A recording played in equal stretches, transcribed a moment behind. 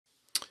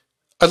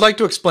I'd like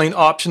to explain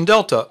option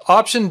delta.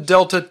 Option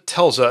delta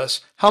tells us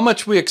how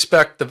much we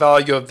expect the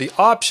value of the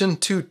option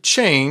to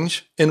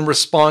change in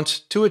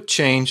response to a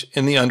change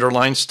in the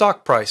underlying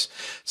stock price.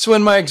 So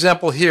in my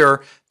example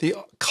here, the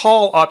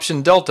call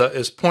option delta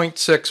is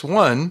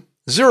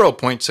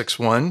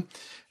 0.61,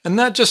 and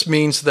that just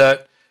means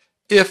that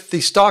if the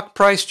stock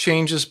price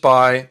changes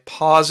by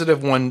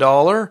positive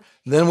 $1,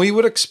 then we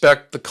would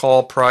expect the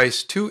call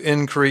price to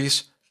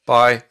increase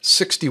by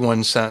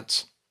 61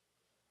 cents.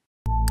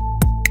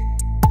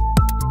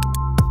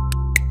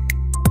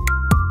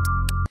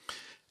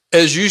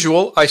 As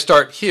usual, I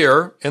start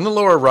here in the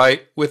lower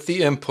right with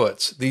the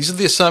inputs. These are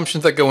the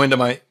assumptions that go into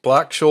my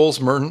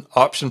Black-Scholes-Merton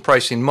option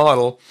pricing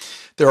model.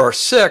 There are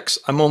 6.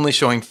 I'm only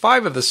showing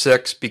 5 of the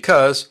 6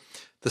 because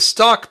the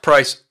stock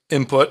price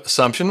input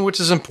assumption, which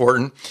is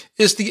important,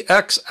 is the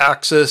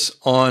x-axis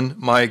on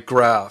my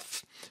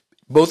graph.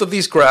 Both of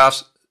these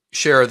graphs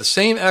share the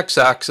same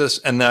x-axis,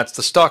 and that's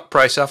the stock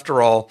price.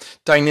 After all,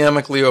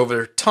 dynamically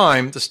over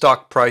time, the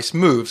stock price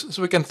moves.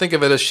 So we can think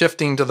of it as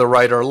shifting to the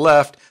right or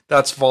left.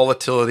 That's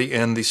volatility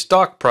in the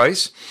stock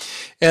price.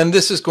 And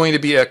this is going to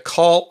be a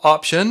call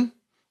option,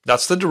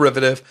 that's the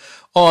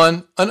derivative,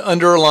 on an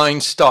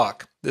underlying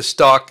stock. This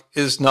stock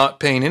is not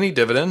paying any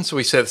dividends, so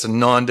we say it's a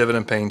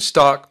non-dividend paying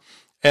stock.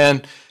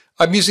 And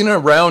I'm using a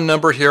round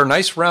number here, a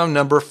nice round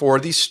number for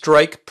the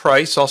strike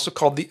price, also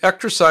called the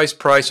exercise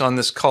price on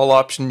this call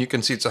option. You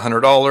can see it's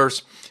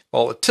 $100.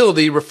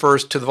 Volatility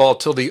refers to the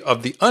volatility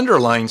of the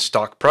underlying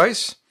stock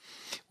price.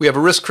 We have a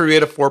risk-free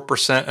rate of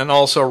 4% and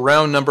also a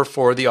round number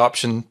for the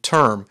option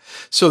term.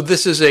 So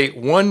this is a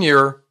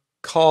 1-year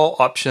call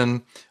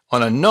option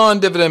on a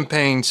non-dividend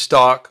paying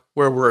stock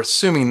where we're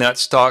assuming that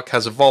stock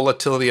has a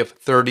volatility of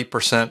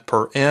 30%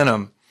 per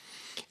annum.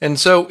 And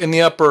so in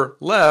the upper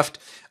left,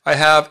 I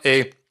have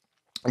a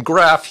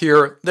graph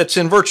here that's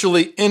in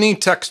virtually any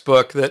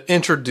textbook that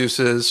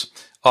introduces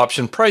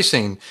option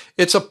pricing.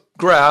 It's a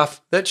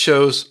graph that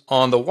shows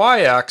on the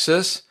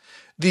y-axis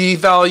the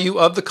value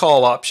of the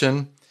call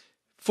option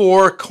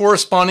for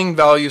corresponding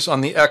values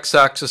on the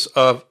x-axis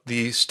of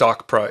the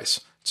stock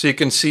price. So you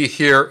can see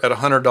here at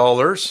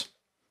 $100,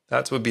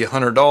 that would be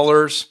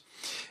 $100,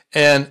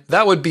 and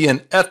that would be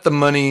an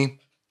at-the-money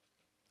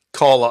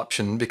call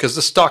option because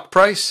the stock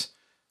price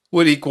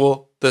would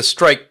equal the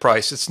strike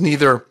price. It's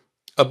neither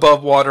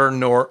above water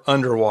nor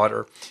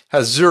underwater,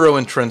 has 0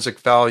 intrinsic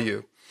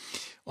value.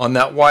 On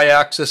that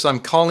y-axis, I'm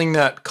calling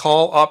that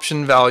call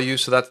option value,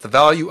 so that's the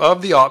value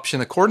of the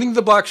option according to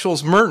the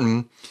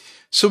Black-Scholes-Merton.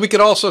 So we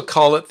could also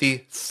call it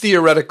the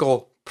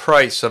theoretical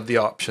price of the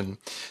option.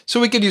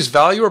 So we could use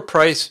value or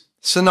price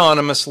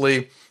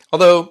synonymously,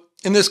 although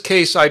in this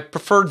case I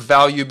preferred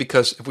value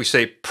because if we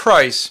say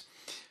price,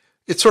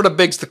 it sort of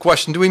begs the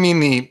question, do we mean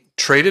the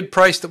traded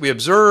price that we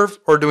observe,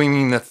 or do we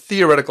mean the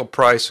theoretical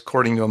price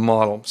according to a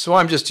model? So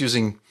I'm just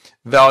using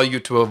value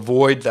to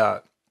avoid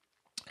that.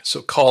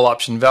 So call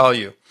option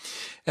value.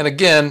 And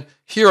again,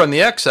 here on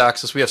the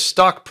x-axis, we have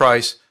stock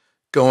price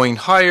going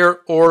higher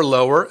or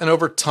lower, and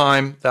over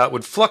time that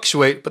would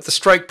fluctuate, but the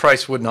strike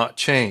price would not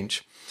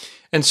change.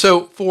 And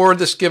so for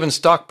this given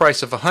stock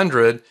price of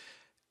 100,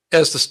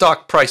 as the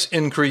stock price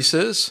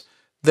increases,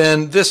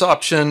 then this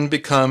option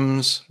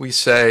becomes, we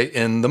say,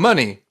 in the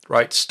money,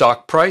 right?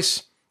 Stock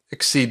price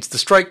exceeds the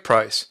strike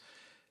price.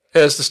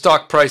 As the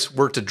stock price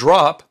were to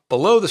drop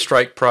below the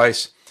strike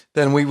price,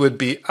 then we would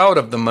be out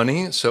of the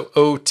money. So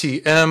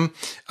OTM,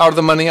 out of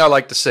the money, I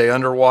like to say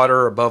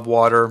underwater, above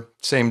water,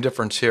 same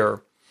difference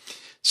here.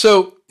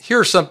 So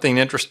here's something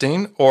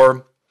interesting,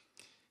 or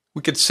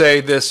we could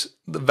say this,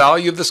 the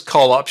value of this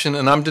call option,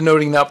 and I'm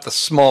denoting that with a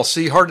small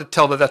c. Hard to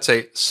tell that that's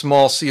a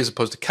small c as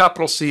opposed to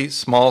capital C.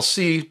 Small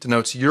c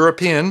denotes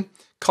European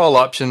call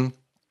option.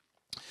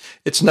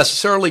 It's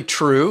necessarily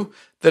true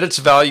that its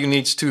value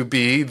needs to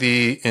be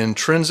the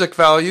intrinsic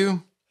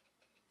value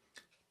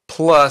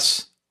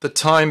plus the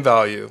time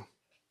value.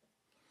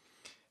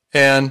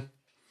 And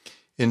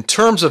in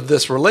terms of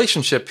this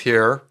relationship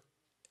here,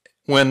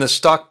 when the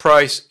stock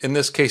price in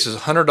this case is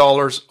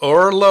 $100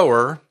 or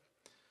lower,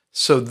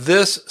 so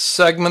this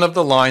segment of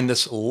the line,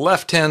 this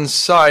left-hand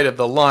side of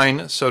the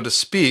line, so to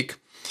speak,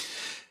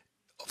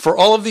 for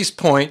all of these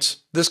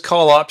points, this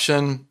call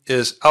option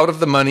is out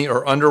of the money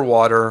or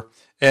underwater,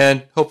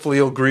 and hopefully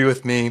you'll agree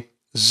with me,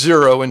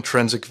 0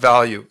 intrinsic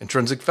value.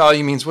 Intrinsic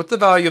value means what the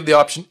value of the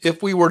option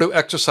if we were to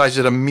exercise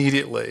it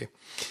immediately.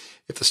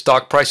 If the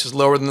stock price is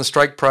lower than the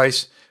strike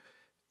price,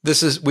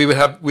 we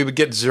would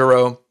get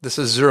 0. This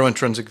is 0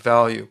 intrinsic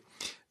value.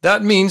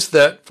 That means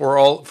that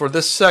for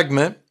this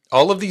segment,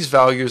 all of these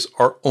values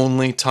are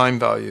only time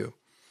value.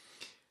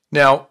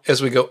 Now,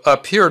 as we go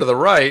up here to the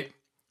right,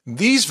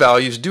 these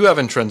values do have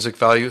intrinsic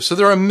value, so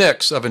they're a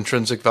mix of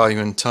intrinsic value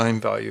and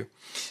time value.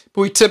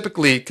 But we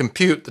typically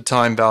compute the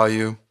time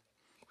value,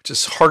 which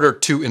is harder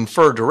to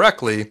infer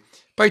directly,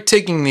 by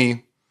taking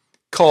the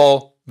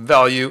call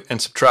value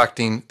and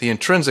subtracting the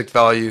intrinsic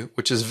value,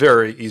 which is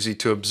very easy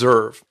to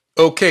observe.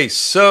 Okay,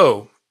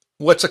 so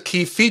what's a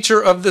key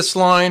feature of this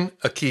line?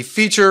 A key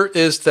feature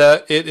is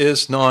that it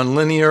is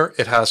nonlinear,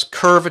 it has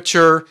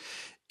curvature,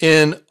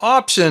 In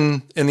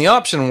the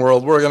option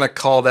world, we're going to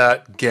call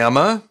that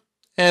gamma,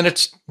 and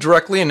it's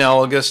directly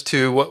analogous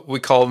to what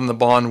we call in the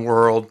bond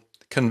world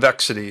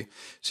convexity.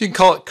 So you can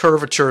call it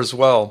curvature as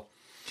well.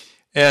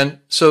 And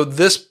so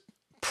this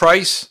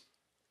price,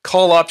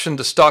 call option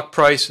to stock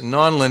price,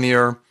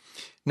 nonlinear.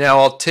 Now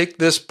I'll take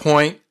this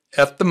point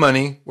at the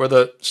money where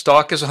the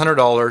stock is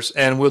 $100,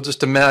 and we'll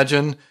just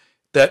imagine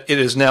that it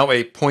is now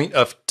a point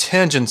of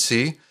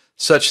tangency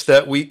such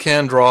that we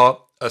can draw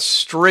a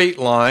straight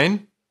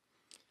line.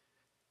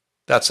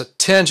 That's a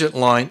tangent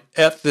line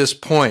at this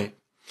point.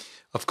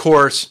 Of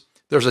course,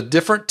 there's a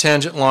different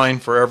tangent line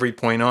for every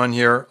point on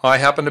here. I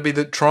happen to be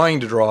trying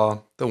to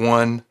draw the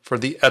one for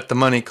the at the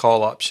money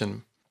call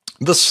option.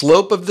 The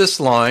slope of this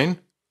line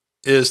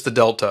is the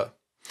delta,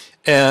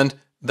 and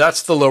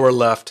that's the lower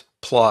left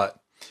plot.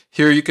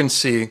 Here you can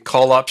see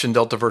call option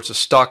delta versus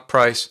stock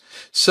price.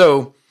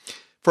 So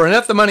for an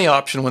at the money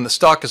option, when the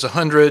stock is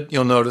 100,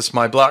 you'll notice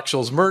my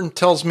Black-Scholes-Merton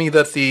tells me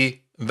that the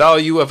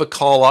value of a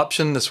call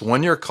option, this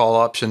 1-year call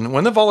option,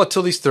 when the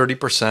volatility is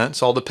 30%,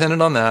 it's all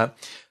dependent on that,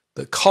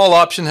 the call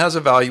option has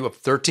a value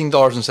of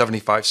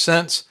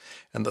 $13.75,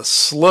 and the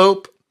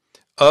slope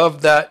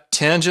of that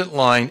tangent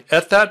line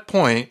at that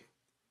point,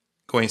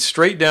 going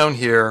straight down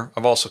here,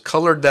 I've also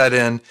colored that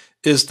in,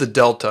 is the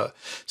delta.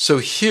 So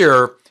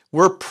here,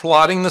 we're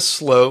plotting the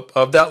slope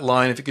of that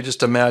line, if you could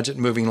just imagine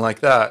it moving like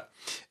that.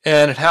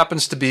 And it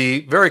happens to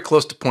be very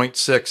close to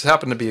 0.6. It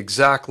happened to be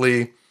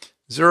exactly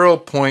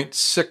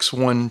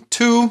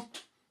 0.612.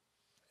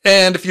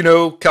 And if you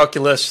know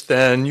calculus,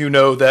 then you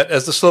know that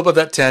as the slope of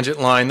that tangent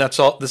line, this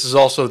is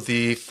also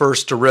the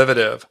first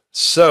derivative.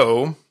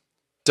 So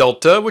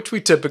delta, which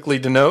we typically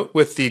denote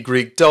with the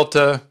Greek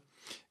delta,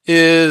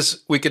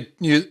 is, we could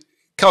use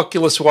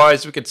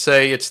calculus-wise, we could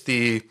say it's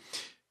the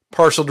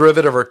partial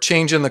derivative or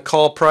change in the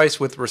call price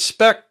with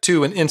respect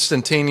to an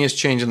instantaneous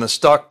change in the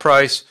stock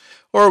price,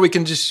 or we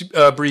can just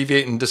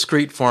abbreviate in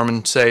discrete form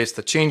and say it's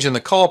the change in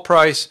the call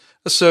price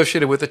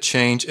associated with a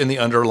change in the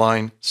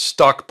underlying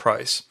stock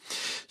price.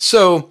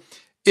 So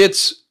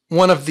it's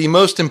one of the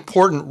most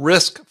important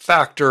risk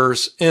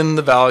factors in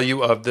the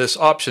value of this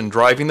option,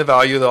 driving the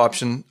value of the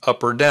option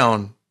up or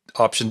down,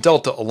 option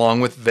delta,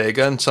 along with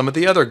vega and some of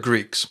the other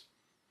Greeks.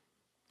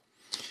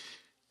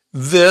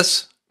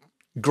 This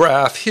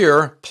graph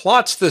here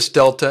plots this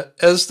delta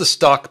as the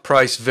stock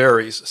price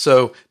varies.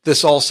 So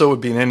this also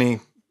would be in any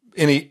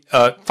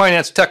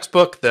finance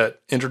textbook that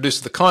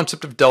introduces the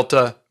concept of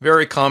delta.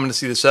 Very common to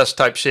see this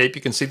S-type shape.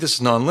 You can see this is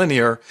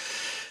nonlinear.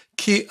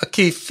 A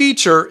key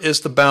feature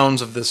is the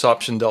bounds of this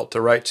option delta,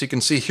 right? So you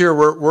can see here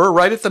we're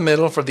right at the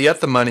middle for the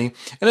at the money.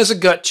 And as a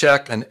gut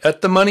check, an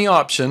at the money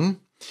option,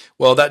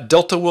 well, that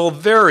delta will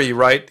vary,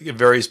 right? It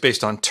varies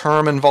based on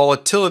term and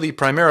volatility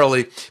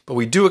primarily, but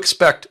we do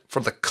expect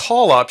for the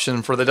call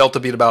option for the delta to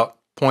be at about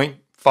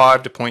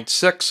 0.5 to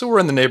 0.6, so we're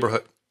in the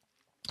neighborhood.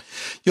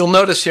 You'll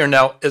notice here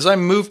now, as I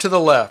move to the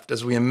left,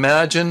 as we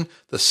imagine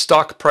the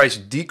stock price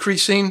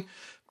decreasing,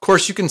 of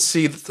course you can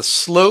see that the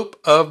slope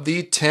of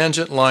the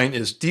tangent line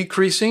is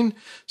decreasing,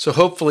 so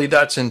hopefully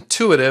that's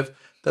intuitive,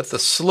 that the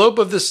slope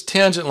of this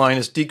tangent line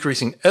is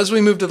decreasing as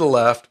we move to the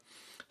left,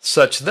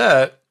 such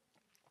that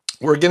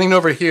we're getting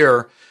over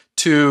here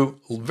to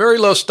very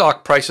low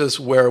stock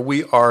prices where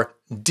we are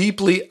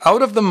deeply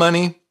out of the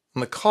money on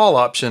the call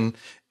option,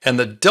 and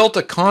the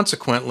delta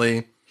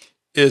consequently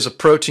is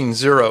approaching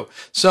zero.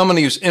 So I'm going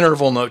to use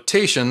interval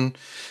notation.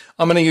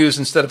 I'm going to use,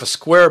 instead of a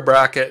square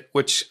bracket,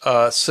 which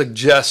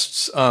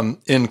suggests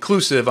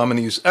inclusive, I'm going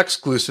to use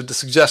exclusive to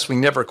suggest we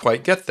never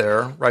quite get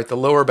there, right? The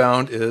lower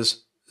bound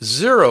is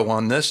 0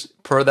 on this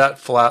per that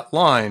flat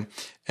line.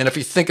 And if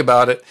you think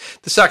about it,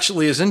 this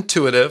actually is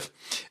intuitive.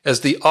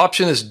 As the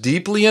option is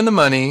deeply in the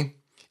money,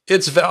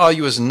 its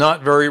value is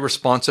not very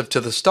responsive to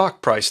the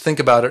stock price. Think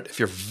about it. If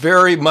you're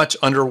very much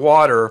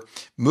underwater,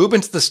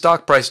 movements in the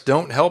stock price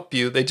don't help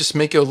you. They just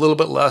make you a little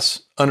bit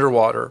less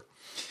underwater.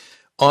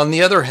 On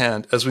the other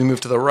hand, as we move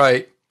to the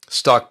right,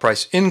 stock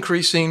price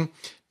increasing.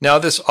 Now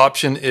this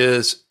option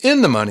is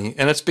in the money,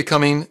 and it's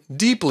becoming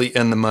deeply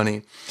in the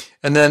money.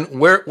 And then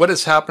what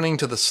is happening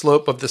to the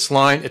slope of this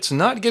line? It's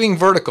not getting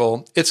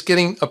vertical. It's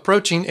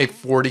approaching a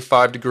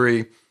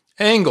 45-degree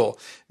angle,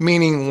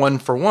 meaning 1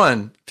 for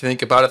 1. If you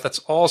think about it, that's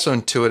also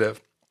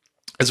intuitive.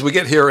 As we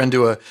get here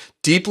into a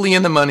deeply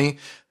in the money,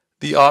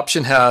 the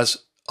option has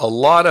a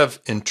lot of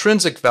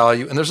intrinsic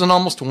value, and there's an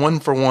almost 1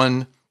 for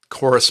 1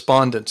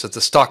 correspondence. As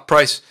the stock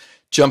price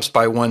jumps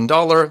by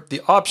 $1,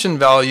 the option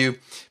value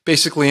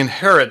basically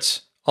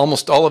inherits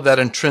almost all of that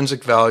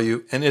intrinsic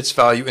value, and its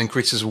value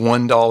increases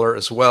 $1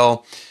 as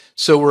well.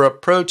 So we're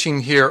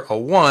approaching here a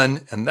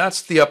 1, and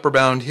that's the upper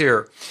bound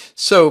here.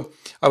 So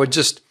I would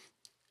just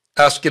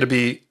ask you to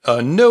be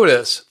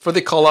notice for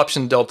the call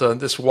option delta,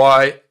 this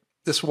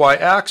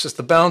y-axis,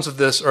 the bounds of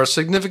this are a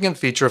significant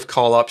feature of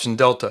call option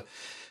delta,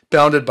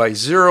 bounded by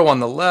 0 on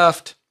the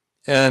left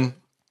and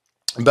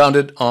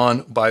bounded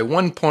on by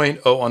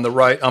 1.0 on the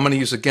right. I'm going to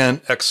use,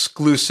 again,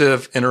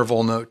 exclusive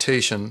interval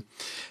notation.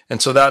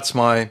 And so that's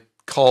my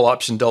call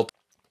option delta.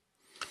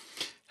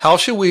 How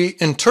should we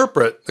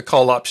interpret the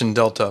call option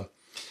delta?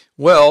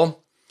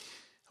 Well,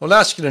 I'll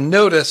ask you to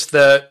notice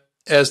that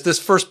as this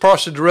first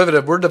partial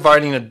derivative, we're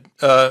dividing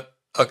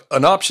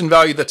an option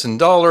value that's in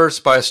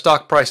dollars by a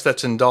stock price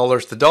that's in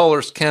dollars. The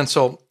dollars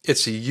cancel.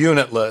 It's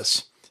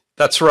unitless.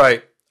 That's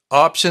right.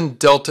 Option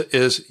delta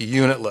is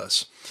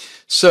unitless.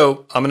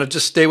 So I'm going to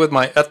just stay with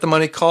my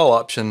at-the-money call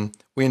option.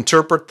 We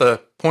interpret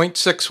the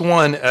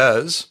 0.61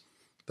 as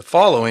the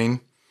following.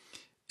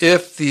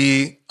 If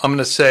I'm going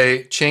to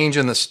say change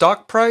in the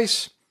stock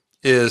price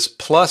is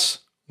plus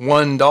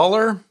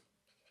 $1,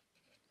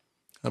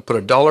 I'll put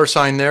a dollar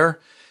sign there.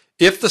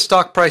 If the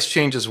stock price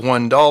changes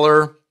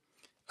 $1,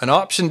 an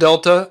option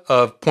delta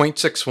of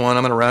 0.61,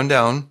 I'm going to round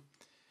down,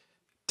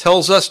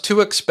 tells us to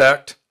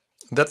expect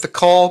that the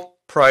call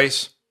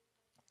price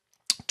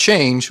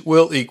change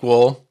will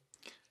equal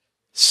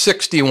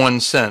 61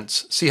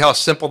 cents. See how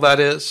simple that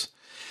is?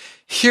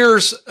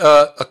 Here's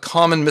a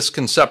common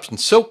misconception,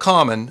 so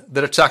common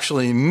that it's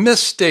actually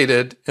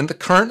misstated in the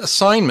current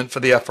assignment for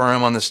the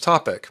FRM on this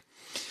topic.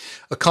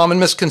 A common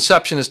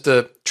misconception is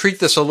to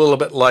treat this a little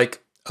bit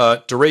like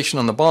duration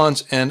on the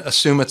bonds and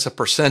assume it's a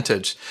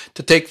percentage.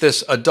 To take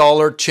this a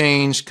dollar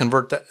change,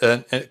 convert that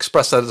and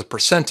express that as a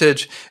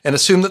percentage, and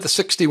assume that the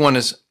 61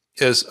 is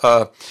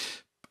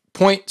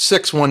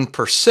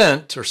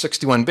 0.61% or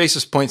 61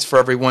 basis points for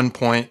every 1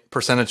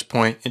 percentage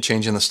point in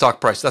change in the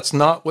stock price. That's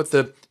not what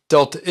the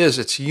delta is.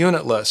 It's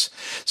unitless.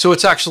 So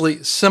it's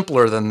actually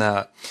simpler than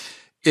that.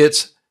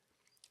 It's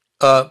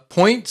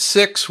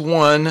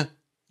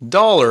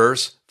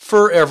 $0.61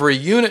 for every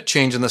unit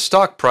change in the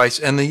stock price,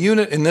 and the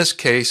unit in this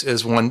case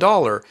is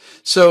 $1.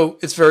 So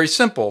it's very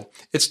simple.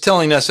 It's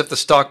telling us if the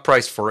stock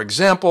price, for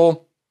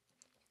example,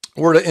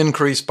 were to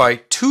increase by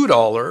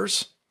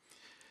 $2,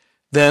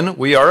 then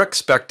we are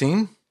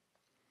expecting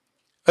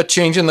a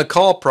change in the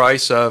call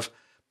price of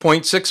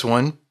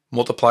 0.61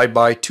 multiplied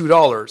by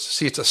 $2.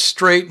 See, it's a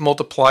straight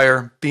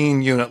multiplier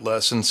being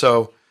unitless, and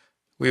so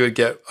we would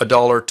get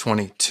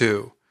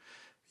 $1.22.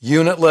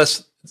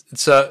 Unitless,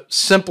 it's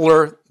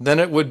simpler than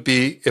it would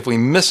be if we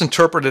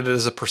misinterpreted it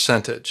as a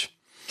percentage.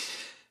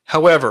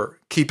 However,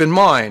 keep in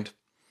mind,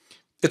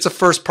 it's a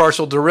first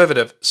partial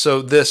derivative,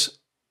 so it's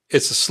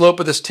the slope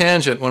of this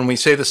tangent. When we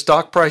say the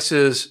stock price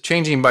is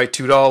changing by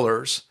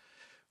 $2,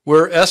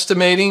 we're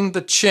estimating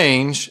the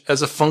change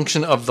as a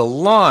function of the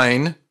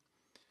line,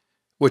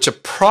 which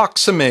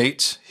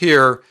approximates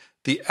here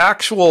the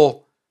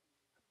actual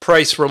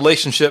price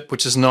relationship,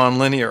 which is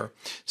nonlinear.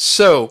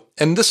 So,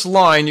 in this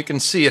line, you can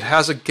see it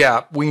has a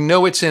gap. We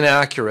know it's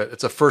inaccurate.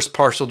 It's a first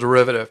partial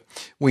derivative.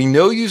 We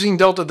know using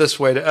delta this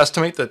way to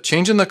estimate the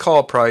change in the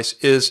call price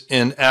is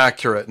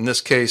inaccurate. In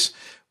this case,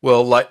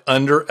 we'll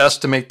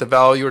underestimate the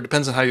value, or it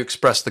depends on how you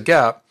express the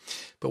gap.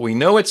 But we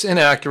know it's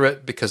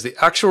inaccurate because the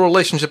actual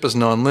relationship is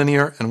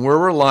nonlinear, and we're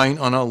relying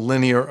on a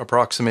linear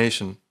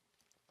approximation.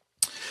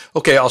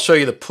 Okay, I'll show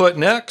you the put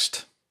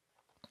next.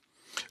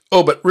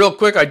 Oh, but real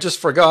quick, I just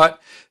forgot.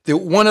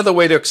 One other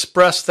way to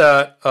express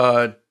that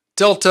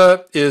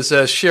delta is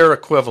as share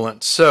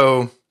equivalent.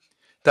 So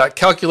that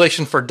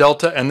calculation for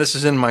delta, and this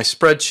is in my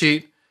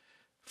spreadsheet,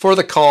 for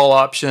the call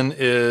option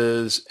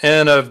is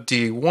N of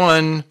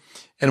D1,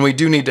 and we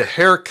do need to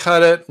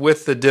haircut it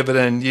with the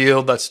dividend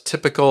yield. That's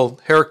typical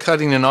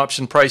haircutting and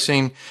option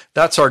pricing.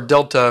 That's our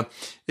delta.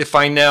 If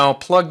I now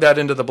plug that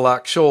into the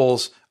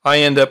Black-Scholes, I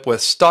end up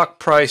with stock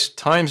price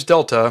times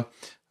delta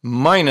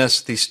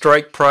minus the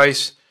strike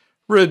price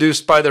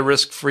reduced by the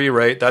risk-free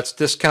rate, that's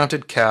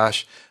discounted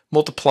cash,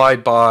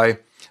 multiplied by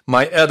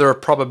my other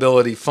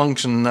probability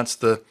function, that's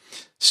the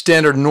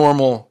standard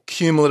normal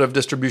cumulative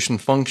distribution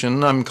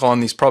function. I'm calling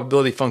these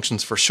probability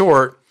functions for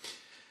short.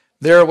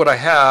 There, what I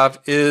have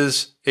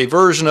is a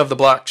version of the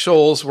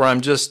Black-Scholes where I'm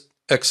just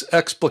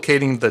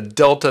explicating the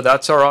delta.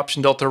 That's our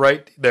option delta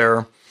right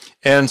there.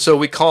 And so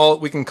we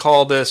can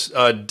call this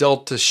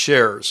delta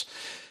shares.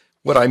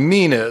 What I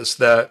mean is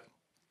that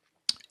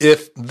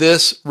if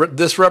this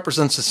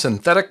represents a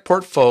synthetic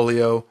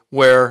portfolio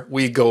where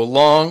we go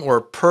long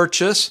or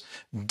purchase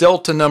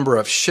delta number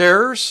of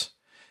shares,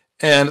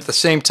 and at the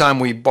same time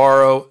we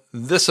borrow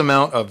this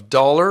amount of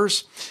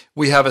dollars,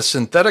 we have a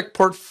synthetic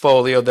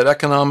portfolio that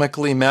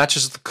economically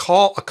matches a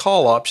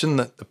call option,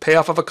 the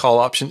payoff of a call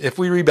option, if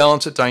we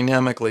rebalance it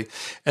dynamically.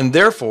 And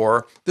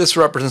therefore, this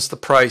represents the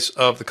price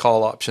of the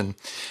call option.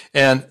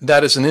 And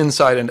that is an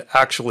insight into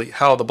actually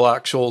how the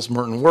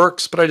Black-Scholes-Merton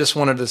works. But I just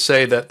wanted to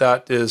say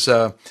that is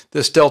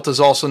this delta is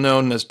also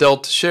known as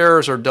delta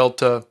shares or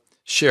delta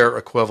share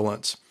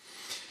equivalents.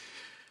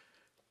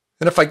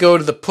 And if I go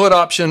to the put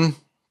option,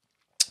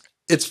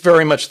 it's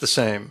very much the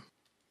same.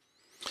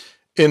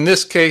 In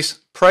this case,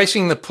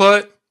 pricing the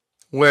put,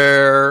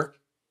 where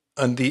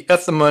the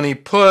at-the-money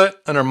put,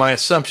 under my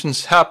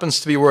assumptions, happens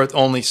to be worth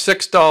only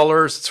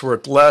 $6. It's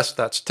worth less.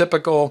 That's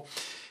typical.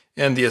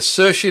 And the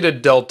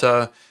associated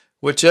delta,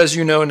 which, as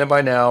you know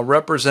by now,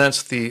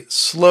 represents the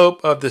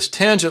slope of this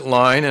tangent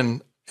line,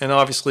 and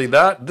obviously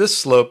this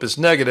slope is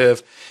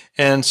negative,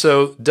 and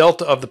so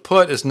delta of the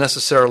put is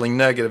necessarily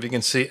negative. You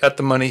can see at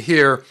the money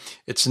here,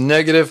 it's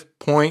negative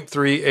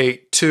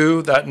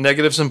 0.382. That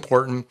negative is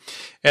important.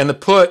 And the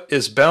put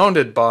is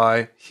bounded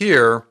by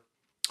here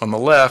On the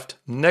left,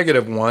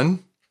 -1.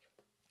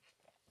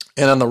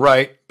 And on the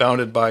right,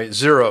 bounded by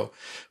 0.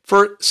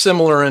 For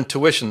similar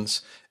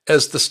intuitions,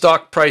 as the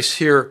stock price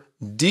here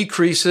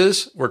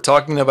decreases, we're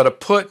talking about a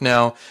put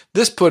now,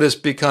 this put is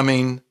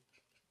becoming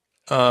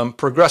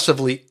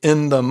progressively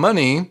in the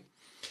money,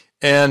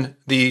 and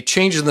the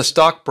change in the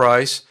stock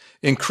price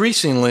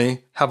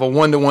increasingly have a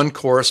one-to-one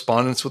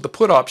correspondence with the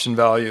put option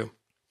value.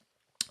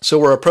 So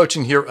we're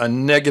approaching here a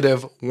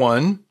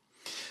 -1.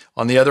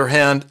 On the other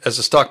hand, as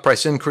the stock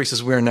price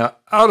increases, we are now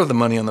out of the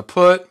money on the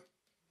put.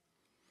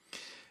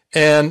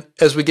 And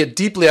as we get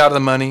deeply out of the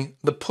money,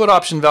 the put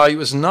option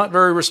value is not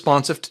very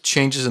responsive to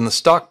changes in the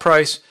stock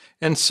price,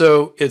 and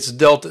so its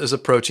delta is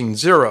approaching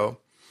 0.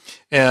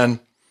 And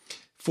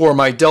for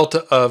my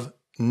delta of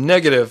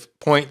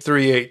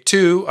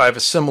 -0.382, I have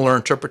a similar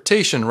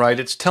interpretation, right?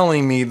 It's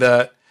telling me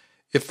that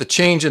if the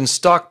change in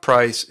stock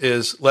price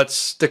is, let's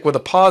stick with a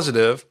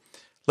positive,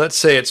 let's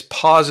say it's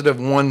positive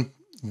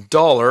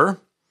 $1,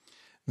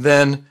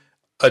 then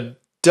a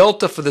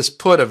delta for this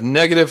put of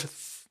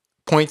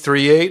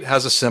 -0.38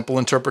 has a simple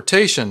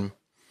interpretation.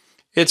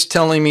 It's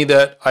telling me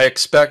that I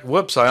expect,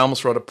 whoops, I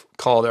almost wrote a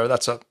call there,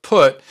 that's a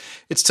put.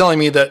 It's telling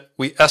me that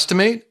we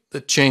estimate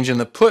the change in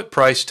the put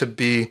price to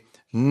be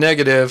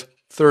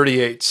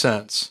 -38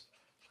 cents,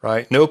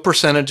 right? No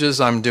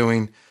percentages I'm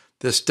doing.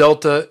 This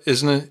delta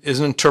is an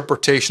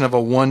interpretation of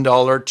a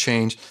 $1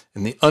 change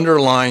in the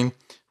underlying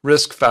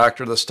risk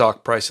factor of the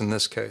stock price in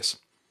this case.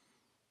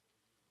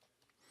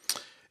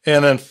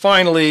 And then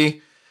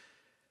finally,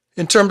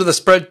 in terms of the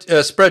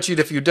spreadsheet,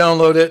 if you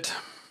download it,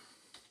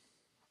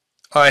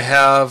 I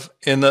have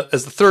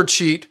as the third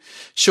sheet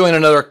showing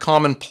another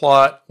common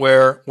plot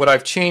where what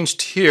I've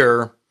changed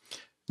here,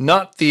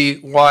 not the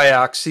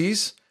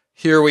y-axis.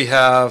 Here we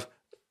have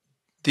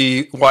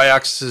the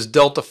y-axis is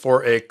delta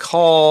for a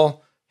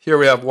call. Here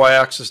we have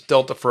y-axis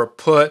delta for a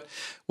put.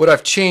 What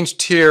I've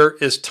changed here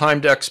is time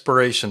to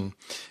expiration.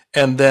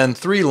 And then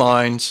 3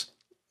 lines.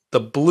 The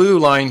blue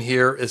line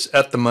here is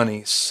at the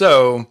money.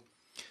 So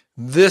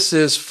this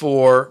is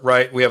for,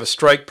 right, we have a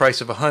strike price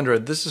of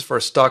 100. This is for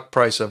a stock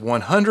price of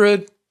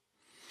 100.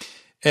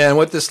 And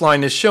what this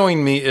line is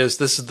showing me is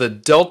this is the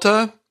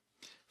delta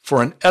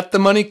for an at the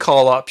money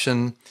call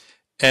option,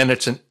 and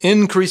it's an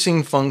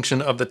increasing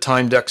function of the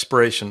timed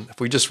expiration.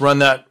 If we just run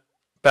that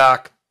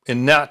back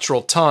in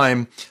natural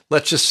time,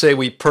 let's just say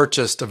we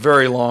purchased a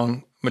very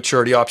long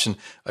maturity option,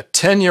 a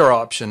 10-year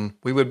option,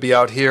 we would be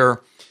out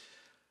here,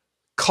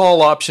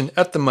 call option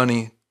at the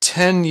money,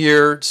 10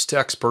 years to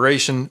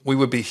expiration. We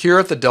would be here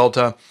at the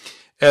delta.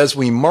 As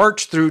we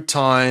march through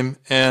time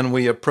and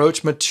we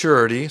approach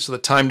maturity, so the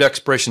time to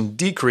expiration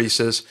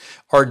decreases,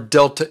 our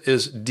delta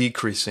is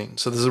decreasing.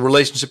 So there's a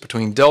relationship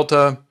between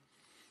delta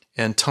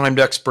and time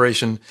to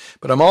expiration,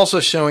 but I'm also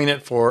showing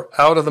it for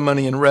out of the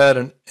money in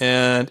red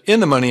and in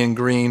the money in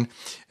green,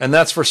 and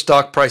that's for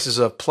stock prices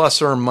of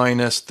plus or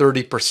minus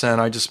 30%.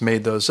 I just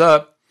made those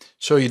up,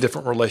 show you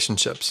different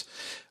relationships.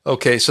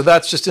 Okay, so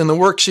that's just in the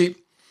worksheet,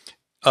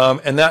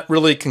 and that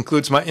really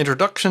concludes my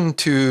introduction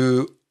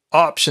to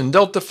option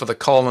delta for the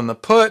call and the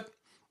put.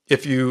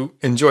 If you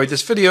enjoyed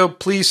this video,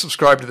 please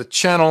subscribe to the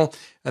channel,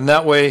 and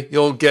that way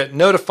you'll get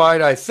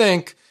notified, I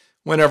think,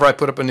 whenever I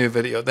put up a new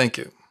video. Thank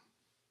you.